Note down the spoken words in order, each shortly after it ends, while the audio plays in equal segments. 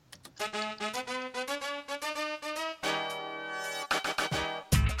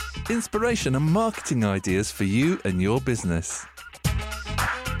inspiration and marketing ideas for you and your business.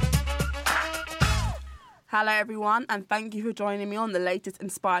 Hello everyone, and thank you for joining me on the latest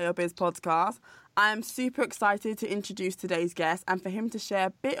Inspire Your Biz podcast. I am super excited to introduce today's guest and for him to share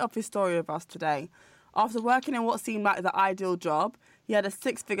a bit of his story with us today. After working in what seemed like the ideal job, he had a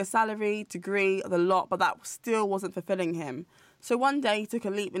 6-figure salary, degree, the lot, but that still wasn't fulfilling him. So one day he took a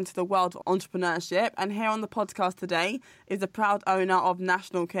leap into the world of entrepreneurship, and here on the podcast today is the proud owner of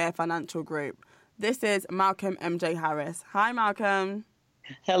National Care Financial Group. This is Malcolm MJ Harris. Hi Malcolm.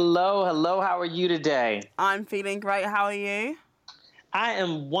 Hello, how are you today? I'm feeling great. How are you? I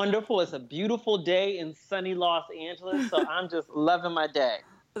am wonderful. It's a beautiful day in sunny Los Angeles, so I'm just loving my day.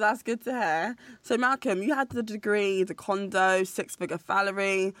 That's good to hear. So Malcolm, you had the degree, the condo, 6-figure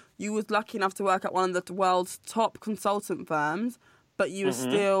salary. You was lucky enough to work at one of the world's top consultant firms, but you were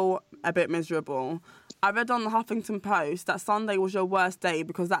still a bit miserable. I read on the Huffington Post that Sunday was your worst day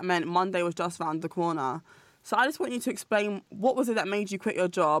because that meant Monday was just around the corner. So I just want you to explain what was it that made you quit your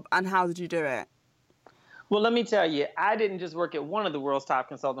job and how did you do it? Well, let me tell you, I didn't just work at one of the world's top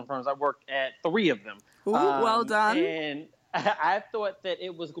consulting firms. I worked at 3 of them. Ooh, well done. And I thought that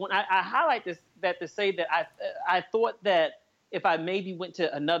it was going. I highlight that to say that I thought that if I maybe went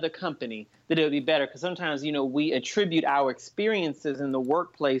to another company, that it would be better. Because sometimes, we attribute our experiences in the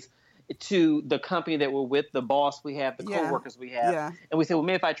workplace to the company that we're with, the boss we have, the coworkers we have, and we say, well,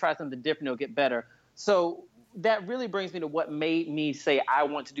 maybe if I try something different, it'll get better. So that really brings me to what made me say I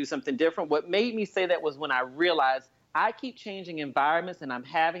want to do something different. What made me say that was when I realized I keep changing environments and I'm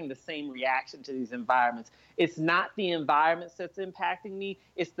having the same reaction to these environments. It's not the environments that's impacting me.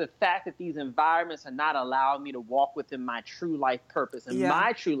 It's the fact that these environments are not allowing me to walk within my true life purpose. And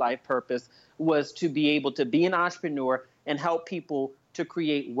my true life purpose was to be able to be an entrepreneur and help people to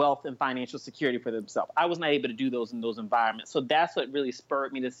create wealth and financial security for themselves. I was not able to do those in those environments. So that's what really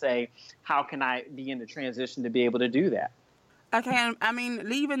spurred me to say, how can I begin to transition to be able to do that? Okay, I mean,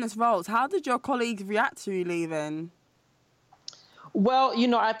 leaving this role, how did your colleagues react to you leaving? Well,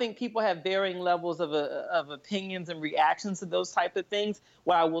 I think people have varying levels of opinions and reactions to those type of things.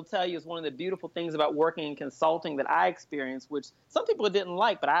 What I will tell you is one of the beautiful things about working in consulting that I experienced, which some people didn't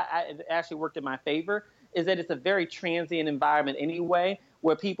like, but I actually worked in my favor, is that it's a very transient environment anyway,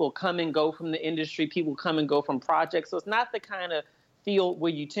 where people come and go from the industry, people come and go from projects. So it's not the kind of field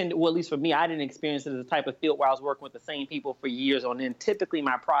where you tend to, well, at least for me, I didn't experience it as a type of field where I was working with the same people for years on end. Typically,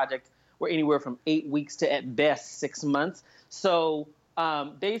 my projects were anywhere from 8 weeks to at best 6 months. So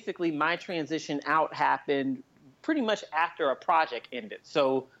basically, my transition out happened pretty much after a project ended.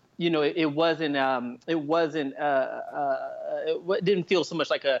 So it didn't feel so much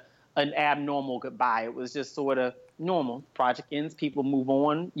like an abnormal goodbye. It was just sort of normal. Project ends, people move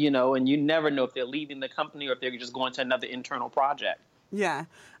on, and you never know if they're leaving the company or if they're just going to another internal project. Yeah.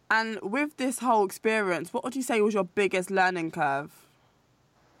 And with this whole experience, what would you say was your biggest learning curve?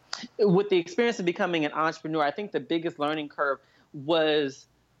 With the experience of becoming an entrepreneur, I think the biggest learning curve was,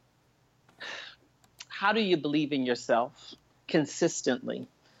 how do you believe in yourself consistently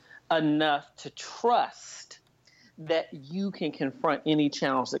enough to trust that you can confront any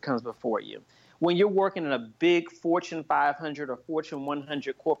challenge that comes before you? When you're working in a big Fortune 500 or Fortune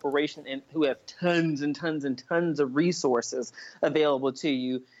 100 corporation and who have tons and tons and tons of resources available to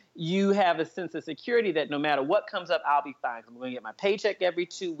you, you have a sense of security that no matter what comes up, I'll be fine. I'm going to get my paycheck every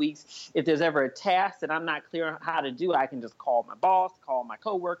 2 weeks. If there's ever a task that I'm not clear on how to do, I can just call my boss, call my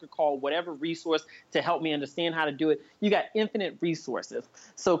coworker, call whatever resource to help me understand how to do it. You got infinite resources.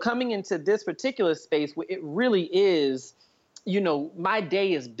 So coming into this particular space, it really is, my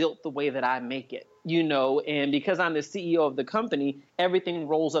day is built the way that I make it, and because I'm the CEO of the company, everything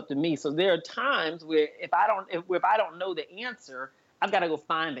rolls up to me. So there are times where if I don't know the answer, I've got to go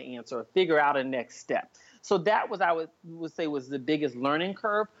find the answer or figure out a next step. So that was, I would say, was the biggest learning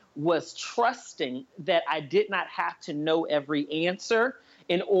curve, was trusting that I did not have to know every answer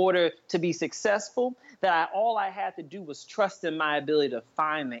in order to be successful, that all I had to do was trust in my ability to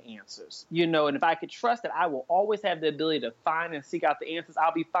find the answers, and if I could trust that I will always have the ability to find and seek out the answers,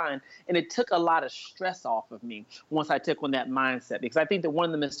 I'll be fine. And it took a lot of stress off of me once I took on that mindset, because I think that one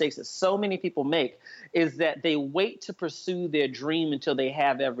of the mistakes that so many people make is that they wait to pursue their dream until they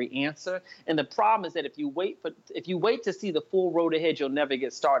have every answer. And the problem is that if you wait to see the full road ahead, you'll never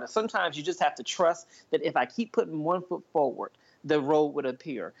get started. Sometimes you just have to trust that if I keep putting one foot forward, the road would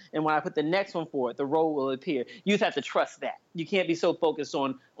appear. And when I put the next one forward, the road will appear. You just have to trust that. You can't be so focused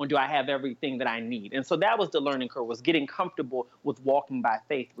on do I have everything that I need? And so that was the learning curve, was getting comfortable with walking by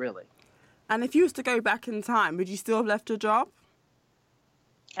faith, really. And if you was to go back in time, would you still have left your job?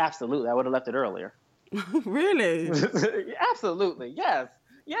 Absolutely. I would have left it earlier. Really? Absolutely. Yes.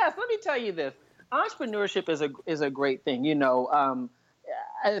 Yes, let me tell you this. Entrepreneurship is a great thing.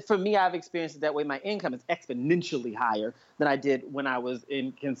 For me, I've experienced it that way. My income is exponentially higher than I did when I was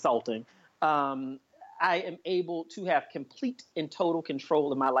in consulting. Um, I am able to have complete and total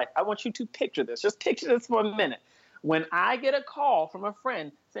control of my life. I want you to picture this. Just picture this for a minute. When I get a call from a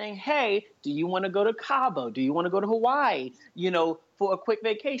friend saying, hey, do you want to go to Cabo? Do you want to go to Hawaii, for a quick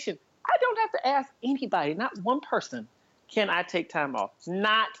vacation? I don't have to ask anybody, not one person, can I take time off?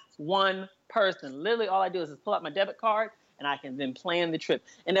 Not one person. Literally, all I do is just pull out my debit card and I can then plan the trip.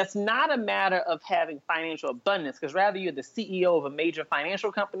 And that's not a matter of having financial abundance, because rather you're the CEO of a major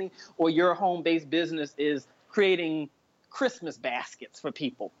financial company or your home-based business is creating Christmas baskets for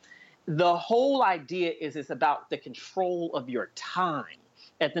people. The whole idea is it's about the control of your time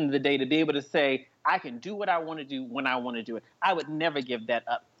at the end of the day, to be able to say, I can do what I want to do when I want to do it. I would never give that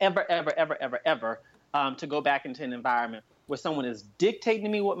up, ever, ever, ever, ever, ever, to go back into an environment where someone is dictating to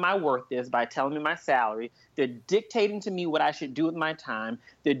me what my worth is by telling me my salary. They're dictating to me what I should do with my time.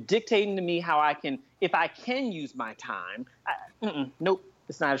 They're dictating to me how I can, if I can use my time. Nope,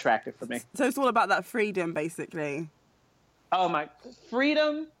 it's not attractive for me. So it's all about that freedom, basically. Oh, my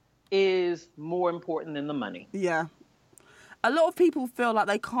freedom is more important than the money. Yeah. A lot of people feel like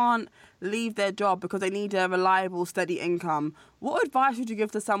they can't leave their job because they need a reliable, steady income. What advice would you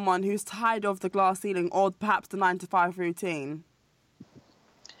give to someone who's tired of the glass ceiling or perhaps the 9-to-5 routine?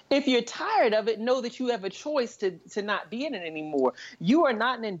 If you're tired of it, know that you have a choice to not be in it anymore. You are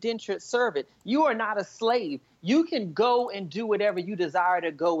not an indentured servant. You are not a slave. You can go and do whatever you desire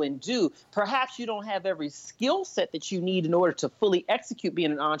to go and do. Perhaps you don't have every skill set that you need in order to fully execute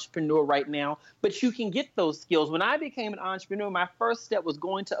being an entrepreneur right now, but you can get those skills. When I became an entrepreneur, my first step was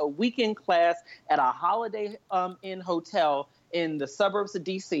going to a weekend class at a Holiday Inn hotel in the suburbs of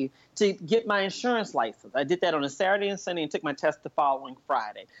D.C. to get my insurance license. I did that on a Saturday and Sunday and took my test the following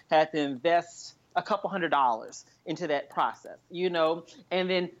Friday. Had to invest a couple $100s into that process, and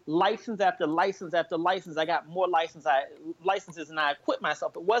then license after license after license. I got more licenses and I equipped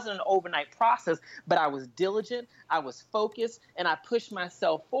myself. It wasn't an overnight process, but I was diligent, I was focused, and I pushed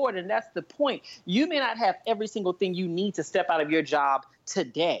myself forward. And that's the point. You may not have every single thing you need to step out of your job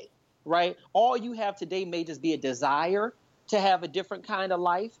today, right? All you have today may just be a desire to have a different kind of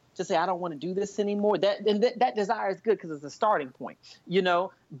life, to say, I don't want to do this anymore. That desire is good because it's a starting point,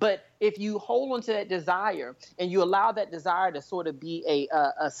 But if you hold on to that desire and you allow that desire to sort of be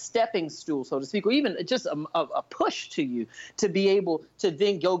a stepping stool, so to speak, or even just a push to you to be able to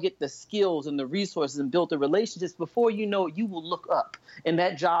then go get the skills and the resources and build the relationships, before you know it, you will look up and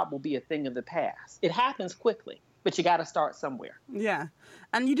that job will be a thing of the past. It happens quickly, but you got to start somewhere. Yeah.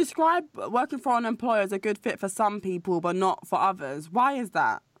 And you describe working for an employer as a good fit for some people, but not for others. Why is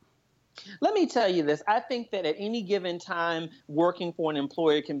that? Let me tell you this. I think that at any given time, working for an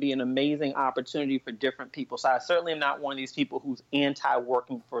employer can be an amazing opportunity for different people. So I certainly am not one of these people who's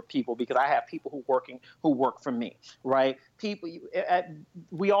anti-working for people, because I have people who work for me, right?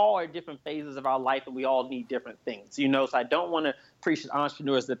 We all are different phases of our life, and we all need different things, So I don't want to preach that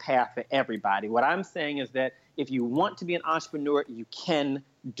entrepreneur is the path for everybody. What I'm saying is that if you want to be an entrepreneur, you can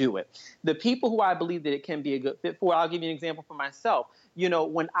do it. The people who I believe that it can be a good fit for, I'll give you an example for myself.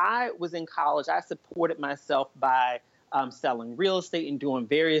 When I was in college, I supported myself by selling real estate and doing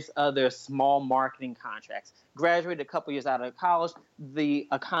various other small marketing contracts. Graduated a couple years out of college, the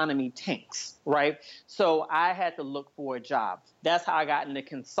economy tanks, right? So I had to look for a job. That's how I got into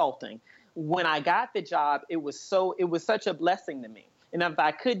consulting. When I got the job, it was such a blessing to me. And if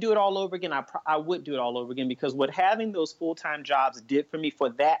I could do it all over again, I would do it all over again, because what having those full-time jobs did for me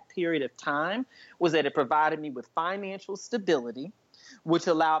for that period of time was that it provided me with financial stability, which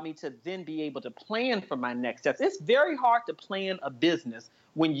allowed me to then be able to plan for my next steps. It's very hard to plan a business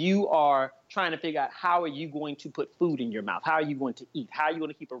when you are trying to figure out how are you going to put food in your mouth? How are you going to eat? How are you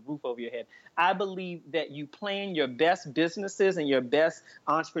going to keep a roof over your head? I believe that you plan your best businesses and your best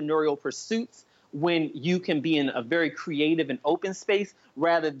entrepreneurial pursuits when you can be in a very creative and open space,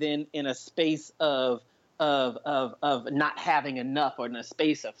 rather than in a space of not having enough, or in a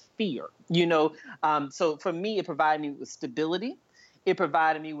space of fear, So for me, it provided me with stability. It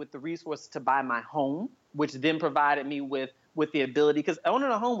provided me with the resources to buy my home, which then provided me with the ability, because owning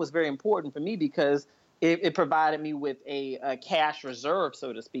a home was very important for me, because it provided me with a cash reserve,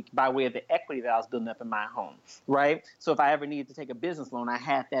 so to speak, by way of the equity that I was building up in my home, right? So if I ever needed to take a business loan, I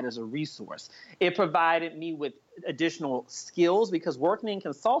had that as a resource. It provided me with additional skills, because working in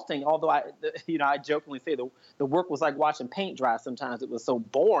consulting, although I jokingly say the work was like watching paint dry. Sometimes it was so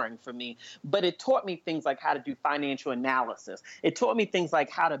boring for me, but it taught me things like how to do financial analysis. It taught me things like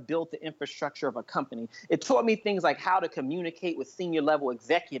how to build the infrastructure of a company. It taught me things like how to communicate with senior level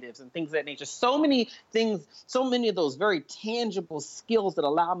executives and things of that nature. So many things, so many of those very tangible skills that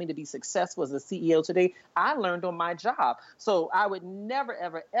allow me to be successful as a CEO today, I learned on my job. So I would never,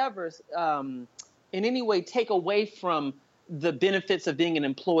 ever, ever in any way take away from the benefits of being an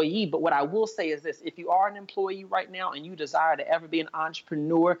employee. But what I will say is this: if you are an employee right now and you desire to ever be an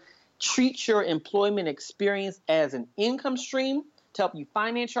entrepreneur, treat your employment experience as an income stream to help you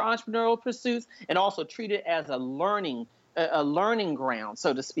finance your entrepreneurial pursuits, and also treat it as a learning ground,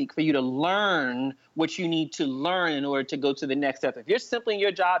 so to speak, for you to learn what you need to learn in order to go to the next step. If you're simply in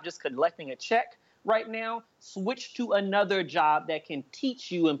your job just collecting a check right now, switch to another job that can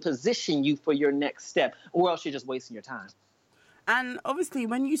teach you and position you for your next step, or else you're just wasting your time. And obviously,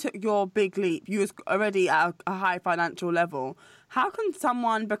 when you took your big leap, you was already at a high financial level. How can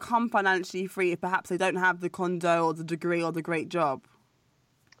someone become financially free if perhaps they don't have the condo or the degree or the great job?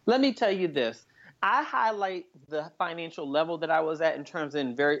 Let me tell you this. I highlight the financial level that I was at in terms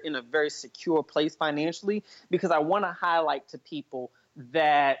in a very secure place financially, because I want to highlight to people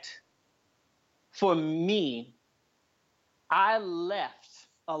that for me, I left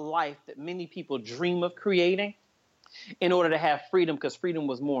a life that many people dream of creating in order to have freedom, because freedom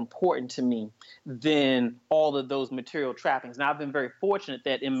was more important to me than all of those material trappings. Now, I've been very fortunate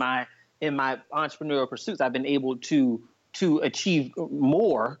that in my entrepreneurial pursuits, I've been able to achieve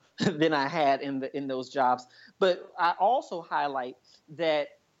more than I had in those jobs. But I also highlight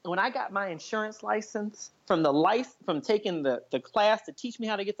that when I got my insurance license, from taking the class to teach me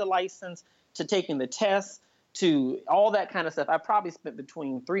how to get the license, to taking the test, to all that kind of stuff, I probably spent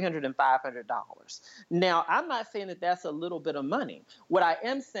between $300 and $500. Now, I'm not saying that that's a little bit of money. What I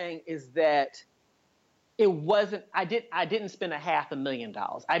am saying is that I didn't spend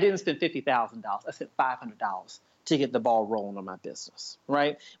 $500,000. I didn't spend $50,000. I spent $500 to get the ball rolling on my business,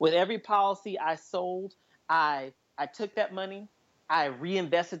 right? With every policy I sold, I took that money, I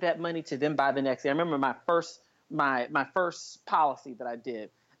reinvested that money to then buy the next thing. I remember my first policy that I did,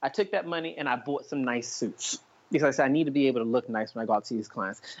 I took that money and I bought some nice suits, because I said I need to be able to look nice when I go out to these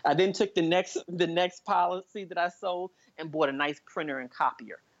clients. I then took the next policy that I sold and bought a nice printer and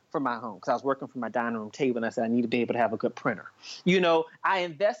copier for my home, because I was working from my dining room table, and I said I need to be able to have a good printer. I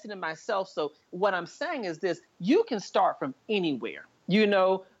invested in myself. So what I'm saying is this: you can start from anywhere,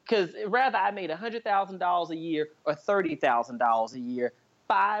 because rather I made $100,000 a year or $30,000 a year,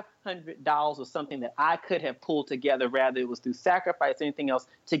 $500 was something that I could have pulled together, rather it was through sacrifice or anything else,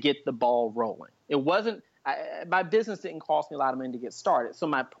 to get the ball rolling. It wasn't, my business didn't cost me a lot of money to get started. So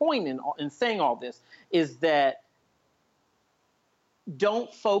my point in saying all this is that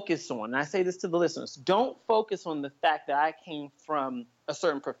don't focus on, and I say this to the listeners, don't focus on the fact that I came from a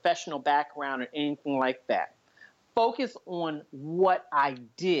certain professional background or anything like that. Focus on what I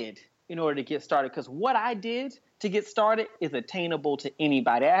did in order to get started, because what I did to get started is attainable to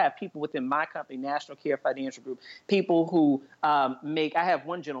anybody. I have people within my company, National Care Financial Group, people who I have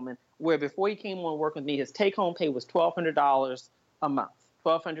one gentleman where before he came on work with me, his take-home pay was $1,200 a month,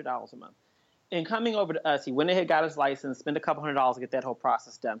 $1,200 a month. And coming over to us, he went ahead, got his license, spent a couple $100 to get that whole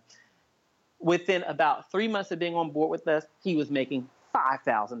process done. Within about 3 months of being on board with us, he was making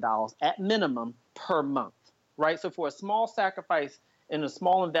 $5,000 at minimum per month, right? So for a small sacrifice and a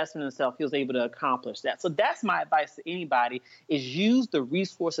small investment in himself, he was able to accomplish that. So that's my advice to anybody, is use the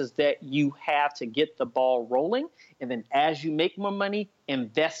resources that you have to get the ball rolling. And then as you make more money,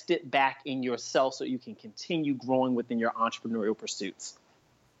 invest it back in yourself so you can continue growing within your entrepreneurial pursuits.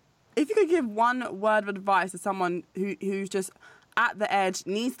 If you could give one word of advice to someone who's just at the edge,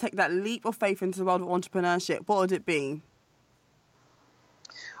 needs to take that leap of faith into the world of entrepreneurship, what would it be?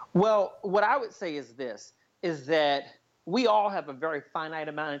 Well, what I would say is this, is that we all have a very finite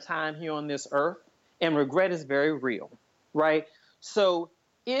amount of time here on this earth, and regret is very real, right? So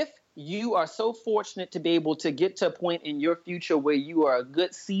if you are so fortunate to be able to get to a point in your future where you are a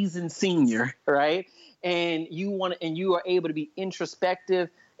good seasoned senior, right? And you are able to be introspective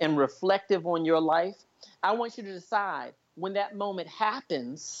and reflective on your life, I want you to decide, when that moment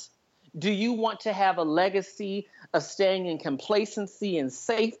happens, do you want to have a legacy of staying in complacency and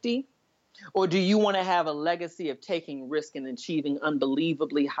safety? Or do you want to have a legacy of taking risk and achieving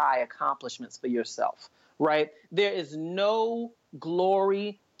unbelievably high accomplishments for yourself, right? There is no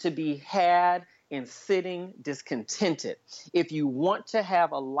glory to be had and sitting discontented. If you want to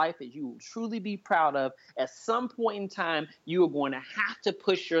have a life that you will truly be proud of, at some point in time, you are going to have to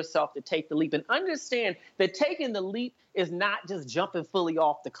push yourself to take the leap, and understand that taking the leap is not just jumping fully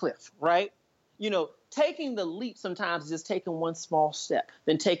off the cliff, right? Taking the leap sometimes is just taking one small step,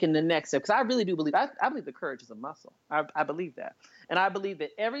 then taking the next step. Because I really do believe, I believe the courage is a muscle. I believe that. And I believe that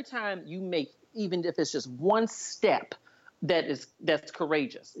every time you make, even if it's just one step that's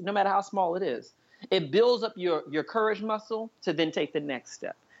courageous, no matter how small it is, it builds up your courage muscle to then take the next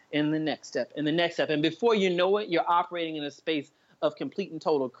step and the next step and the next step. And before you know it, you're operating in a space of complete and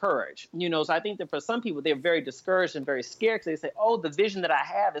total courage. So I think that for some people, they're very discouraged and very scared because they say, oh, the vision that I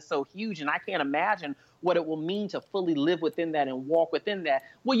have is so huge and I can't imagine what it will mean to fully live within that and walk within that.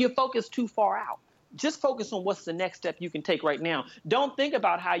 Well, you're focused too far out. Just focus on what's the next step you can take right now. Don't think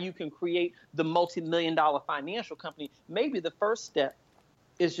about how you can create the multi-million-dollar financial company. Maybe the first step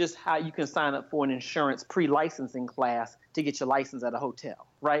is just how you can sign up for an insurance pre-licensing class to get your license at a hotel,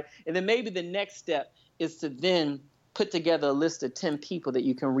 right? And then maybe the next step is to then put together a list of 10 people that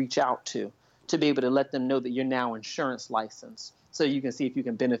you can reach out to be able to let them know that you're now insurance licensed so you can see if you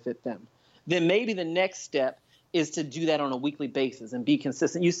can benefit them. Then maybe the next step is to do that on a weekly basis and be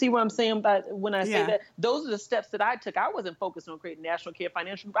consistent. You see what I'm saying when I say that? Those are the steps that I took. I wasn't focused on creating National Care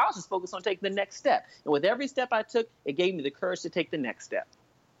Financial Group. I was just focused on taking the next step. And with every step I took, it gave me the courage to take the next step.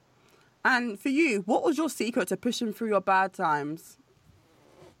 And for you, what was your secret to pushing through your bad times?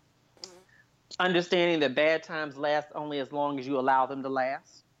 Understanding that bad times last only as long as you allow them to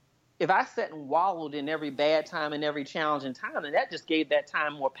last. If I sat and wallowed in every bad time and every challenging time, then that just gave that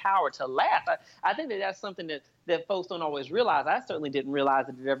time more power to last. I think that that's something that folks don't always realize. I certainly didn't realize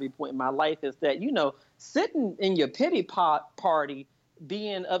it at every point in my life, is that, sitting in your pity party,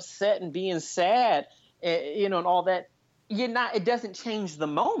 being upset and being sad, and all that, it doesn't change the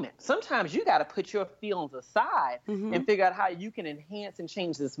moment. Sometimes you got to put your feelings aside and figure out how you can enhance and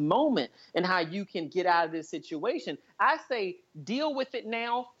change this moment and how you can get out of this situation. I say deal with it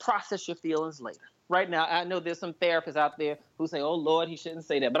now, process your feelings later. Right now, I know there's some therapists out there who say, oh, Lord, he shouldn't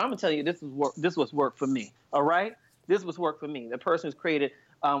say that. But I'm going to tell you, this was work for me, all right? This was work for me. The person who's created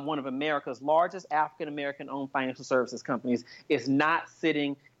one of America's largest African-American owned financial services companies is not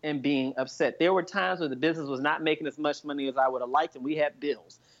sitting and being upset. There were times where the business was not making as much money as I would have liked, and we had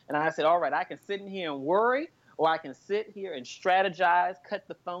bills. And I said, all right, I can sit in here and worry, or I can sit here and strategize, cut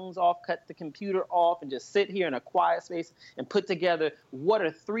the phones off, cut the computer off, and just sit here in a quiet space and put together what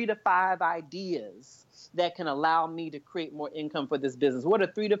are 3 to 5 ideas that can allow me to create more income for this business. What are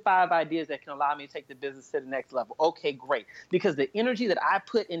 3 to 5 ideas that can allow me to take the business to the next level? Okay, great. Because the energy that I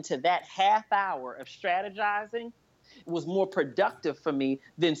put into that half hour of strategizing was more productive for me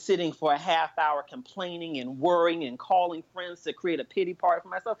than sitting for a half hour complaining and worrying and calling friends to create a pity party for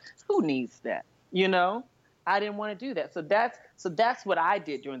myself. Who needs that? I didn't want to do that. So that's what I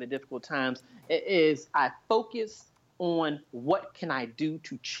did during the difficult times, is I focused on what can I do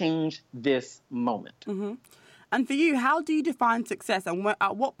to change this moment. Mm-hmm. And for you, how do you define success? And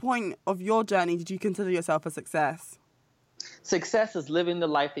at what point of your journey did you consider yourself a success? Success is living the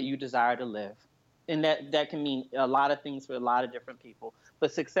life that you desire to live. And that can mean a lot of things for a lot of different people.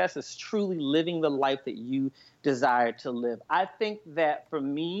 But success is truly living the life that you desire to live. I think that for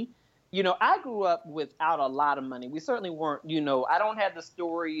me, I grew up without a lot of money. We certainly weren't, I don't have the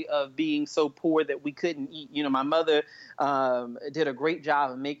story of being so poor that we couldn't eat. My mother did a great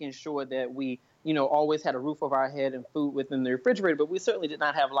job of making sure that we, always had a roof over our head and food within the refrigerator, but we certainly did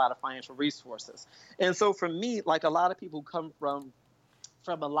not have a lot of financial resources. And so for me, like a lot of people who come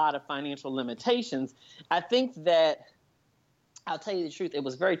from a lot of financial limitations, I think that, I'll tell you the truth, it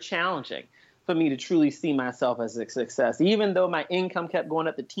was very challenging for me to truly see myself as a success. Even though my income kept going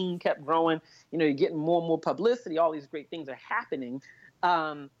up, the team kept growing, you're getting more and more publicity, all these great things are happening.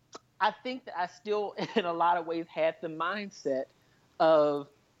 I think that I still, in a lot of ways, had the mindset of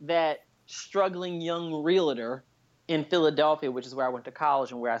that struggling young realtor in Philadelphia, which is where I went to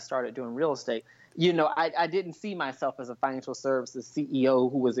college and where I started doing real estate. I didn't see myself as a financial services CEO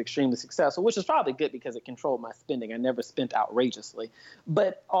who was extremely successful, which is probably good because it controlled my spending. I never spent outrageously.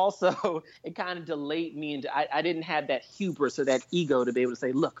 But also, it kind of delayed me into, I didn't have that hubris or that ego to be able to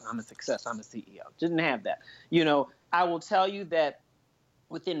say, look, I'm a success, I'm a CEO. Didn't have that. I will tell you that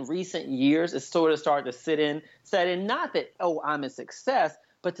within recent years, it sort of started to set in, not that, oh, I'm a success,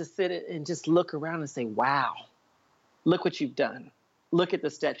 but to sit and just look around and say, wow, look what you've done. Look at the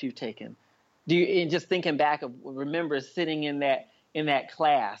steps you've taken. And just thinking back remember sitting in that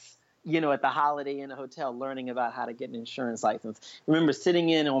class, at the Holiday Inn hotel, learning about how to get an insurance license. Remember sitting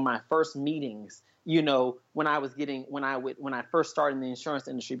in on my first meetings, when I first started in the insurance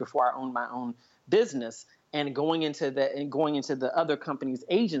industry before I owned my own business and going into the other company's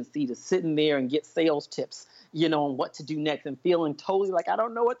agency to sit in there and get sales tips, on what to do next, and feeling totally like I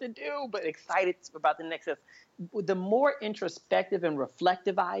don't know what to do, but excited about the next step. The more introspective and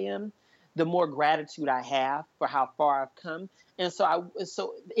reflective I am, the more gratitude I have for how far I've come. And so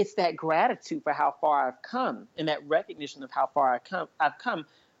it's that gratitude for how far I've come and that recognition of how far I've come,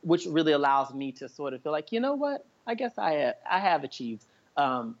 which really allows me to sort of feel like, you know what, I guess I have achieved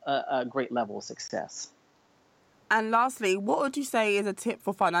a great level of success. And lastly, what would you say is a tip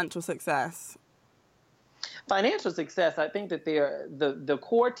for financial success? Financial success, I think that the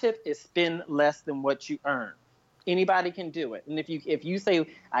core tip is spend less than what you earn. Anybody can do it. And if you say,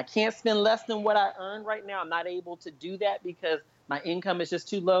 I can't spend less than what I earn right now, I'm not able to do that because my income is just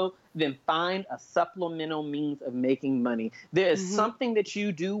too low, then find a supplemental means of making money. There is something that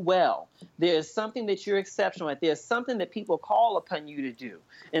you do well. There is something that you're exceptional at. There's something that people call upon you to do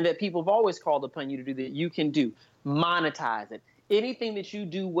and that people have always called upon you to do that you can do. Monetize it. Anything that you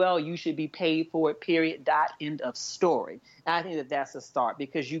do well, you should be paid for it, period, dot, end of story. And I think that that's a start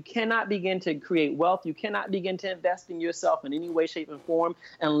because you cannot begin to create wealth. You cannot begin to invest in yourself in any way, shape, and form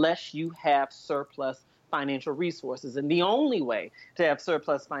unless you have surplus financial resources. And the only way to have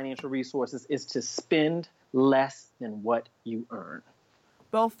surplus financial resources is to spend less than what you earn.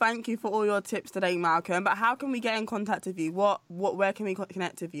 Well, thank you for all your tips today, Malcolm. But how can we get in contact with you? Where can we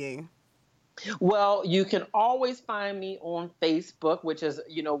connect with you? Well, you can always find me on Facebook, which is,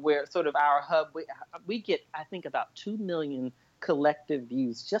 where sort of our hub. We get, I think, about 2 million collective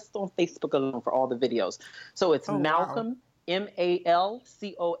views just on Facebook alone for all the videos. So it's Malcolm, Malcolm,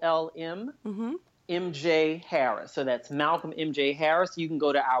 MJ Harris. So that's Malcolm MJ Harris. You can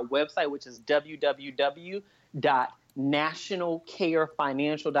go to our website, which is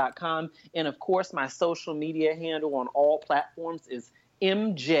www.nationalcarefinancial.com. And of course, my social media handle on all platforms is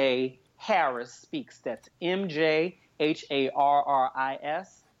MJ Harris Speaks. That's MJ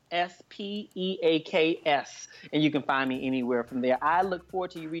HARRIS SPEAKS. And you can find me anywhere from there. I look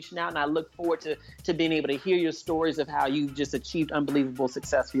forward to you reaching out, and I look forward to being able to hear your stories of how you've just achieved unbelievable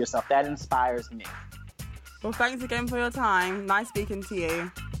success for yourself. That inspires me. Well, thanks again for your time. Nice speaking to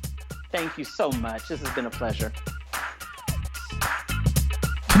you. Thank you so much. This has been a pleasure.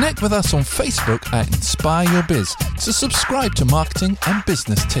 Connect with us on Facebook at Inspire Your Biz to subscribe to marketing and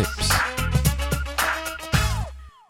business tips.